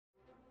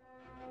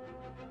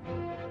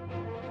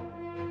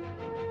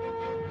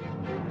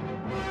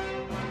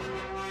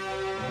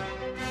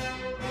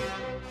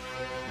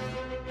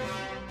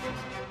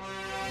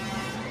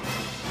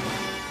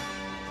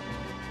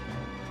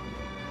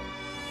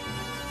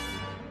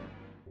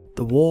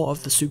The War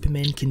of the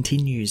Supermen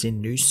continues in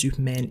New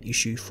Superman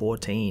issue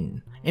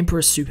 14.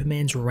 Emperor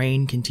Superman's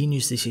reign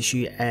continues this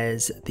issue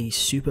as the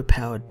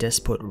superpowered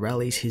despot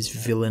rallies his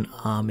villain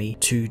army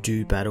to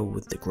do battle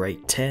with the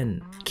Great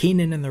Ten.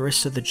 Keenan and the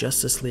rest of the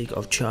Justice League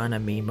of China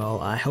meanwhile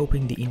are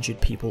helping the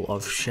injured people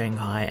of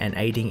Shanghai and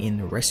aiding in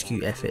the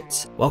rescue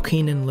efforts, while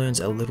Keenan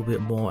learns a little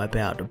bit more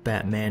about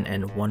Batman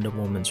and Wonder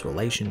Woman's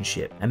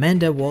relationship.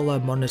 Amanda Waller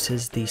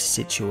monitors the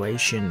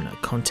situation,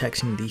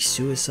 contacting the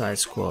Suicide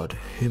Squad,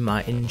 whom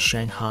are in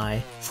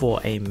Shanghai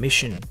for a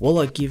mission.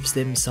 Waller gives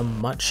them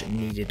some much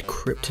needed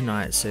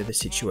kryptonite so the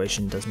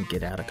situation doesn't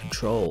get out of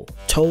control.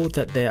 Told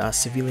that there are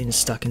civilians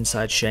stuck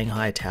inside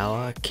Shanghai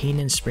Tower,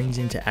 Keenan springs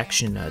into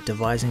action,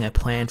 devising a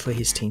plan for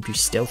his team to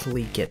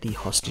stealthily get the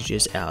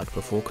hostages out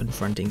before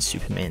confronting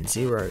Superman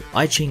Zero.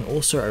 I Ching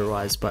also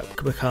arrives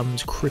but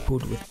becomes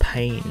crippled with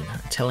pain,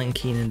 telling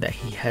Keenan that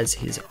he has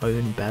his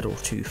own battle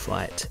to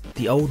fight.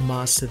 The old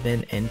master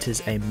then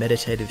enters a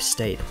meditative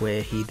state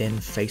where he then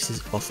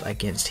faces off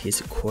against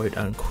his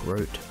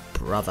quote-unquote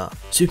brother.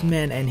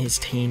 Superman and his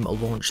team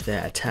launch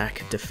their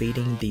attack,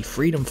 defeating the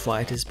freedom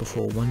fighters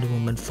before Wonder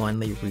Woman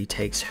finally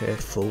retakes her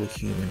full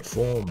human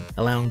form,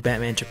 allowing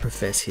Batman to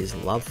profess his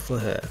love for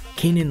her.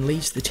 Keenan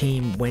leaves the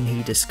team when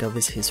he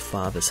discovers his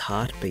father's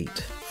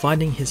heartbeat.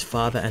 Finding his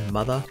father and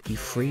mother, he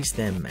frees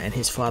them, and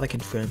his father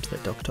confirms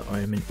that Dr.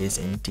 Omen is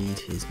indeed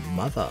his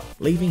mother.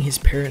 Leaving his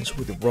parents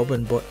with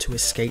Robin Bot to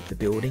escape the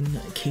building,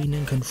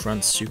 Keenan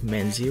confronts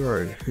Superman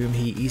Zero, whom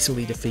he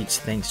easily defeats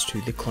thanks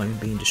to the clone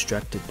being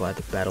distracted by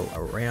the battle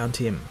around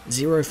him.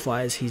 Zero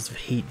fires his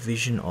heat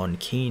vision on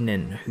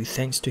Keenan, who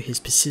thanks to his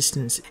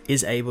persistence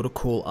is able to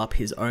call up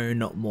his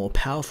own more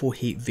powerful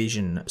heat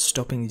vision,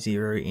 stopping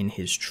Zero in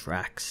his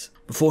tracks.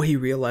 Before he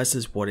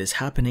realizes what is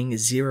happening,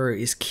 Zero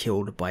is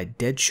killed by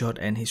Deadshot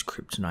and his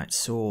kryptonite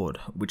sword,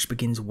 which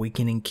begins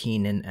weakening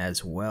Keenan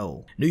as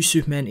well. New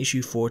Superman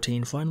issue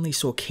 14 finally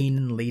saw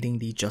Keenan leading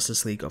the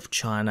Justice League of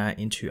China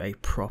into a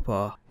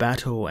proper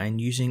battle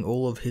and using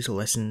all of his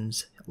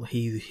lessons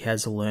he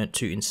has learnt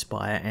to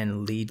inspire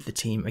and lead the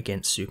team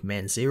against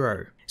Superman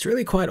Zero. It's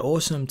really quite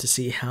awesome to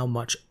see how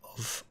much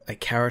of a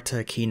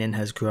character Keenan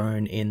has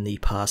grown in the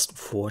past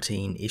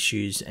 14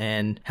 issues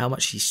and how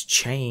much he's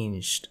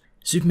changed.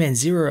 Superman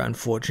Zero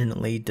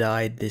unfortunately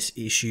died this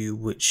issue,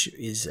 which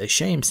is a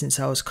shame since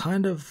I was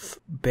kind of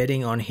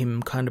betting on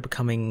him kind of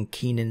becoming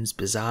Keenan's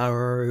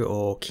Bizarro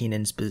or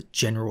Keenan's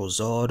General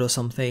Zod or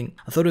something.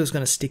 I thought he was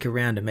going to stick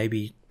around and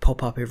maybe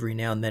pop up every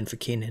now and then for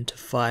Keenan to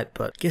fight,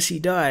 but guess he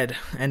died.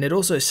 And it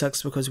also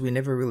sucks because we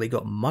never really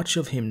got much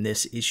of him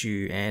this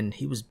issue and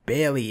he was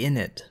barely in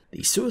it.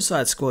 The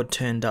Suicide Squad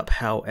turned up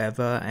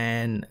however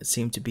and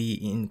seemed to be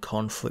in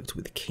conflict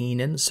with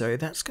Keenan, so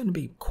that's going to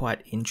be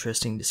quite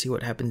interesting to see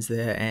what happens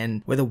there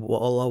and whether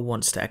Waller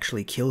wants to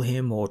actually kill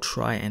him or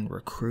try and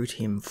recruit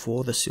him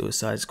for the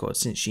Suicide Squad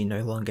since she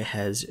no longer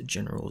has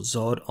General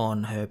Zod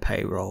on her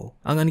payroll.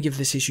 I'm going to give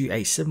this issue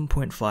a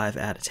 7.5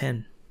 out of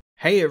 10.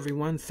 Hey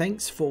everyone,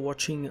 thanks for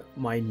watching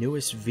my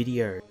newest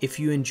video. If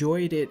you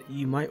enjoyed it,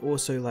 you might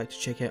also like to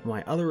check out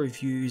my other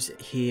reviews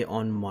here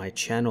on my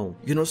channel.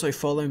 You can also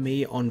follow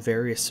me on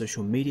various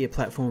social media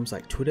platforms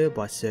like Twitter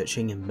by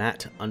searching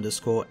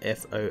Matt_FOS,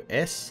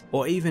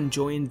 or even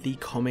join the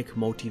Comic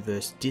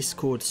Multiverse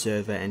Discord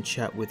server and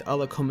chat with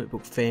other comic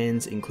book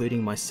fans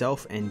including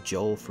myself and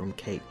Joel from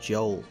Cape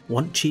Joel.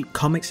 Want cheap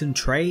comics and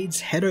trades?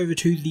 Head over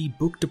to the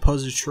book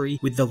depository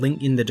with the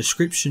link in the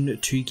description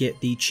to get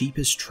the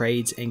cheapest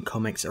trades and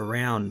comics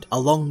around,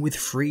 along with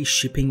free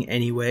shipping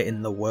anywhere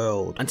in the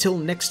world. Until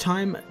next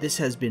time, this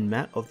has been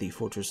Matt of the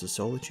Fortress of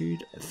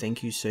Solitude.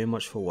 Thank you so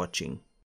much for watching.